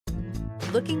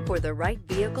Looking for the right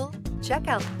vehicle? Check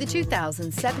out the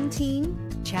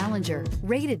 2017 Challenger.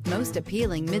 Rated most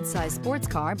appealing midsize sports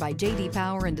car by J.D.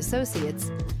 Power and Associates,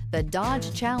 the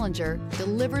Dodge Challenger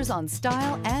delivers on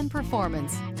style and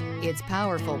performance. It's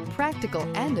powerful, practical,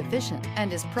 and efficient,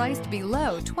 and is priced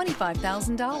below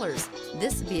 $25,000.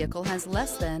 This vehicle has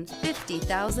less than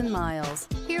 50,000 miles.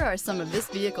 Here are some of this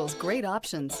vehicle's great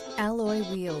options: alloy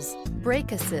wheels,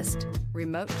 brake assist,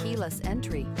 remote keyless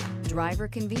entry, driver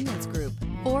convenience group,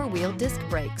 four-wheel disc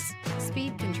brakes,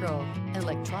 speed control,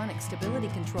 electronic stability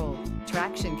control,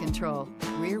 traction control,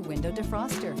 rear window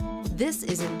defroster. This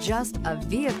isn't just a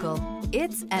vehicle,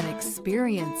 it's an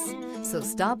experience. So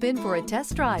stop in for a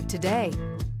test drive today.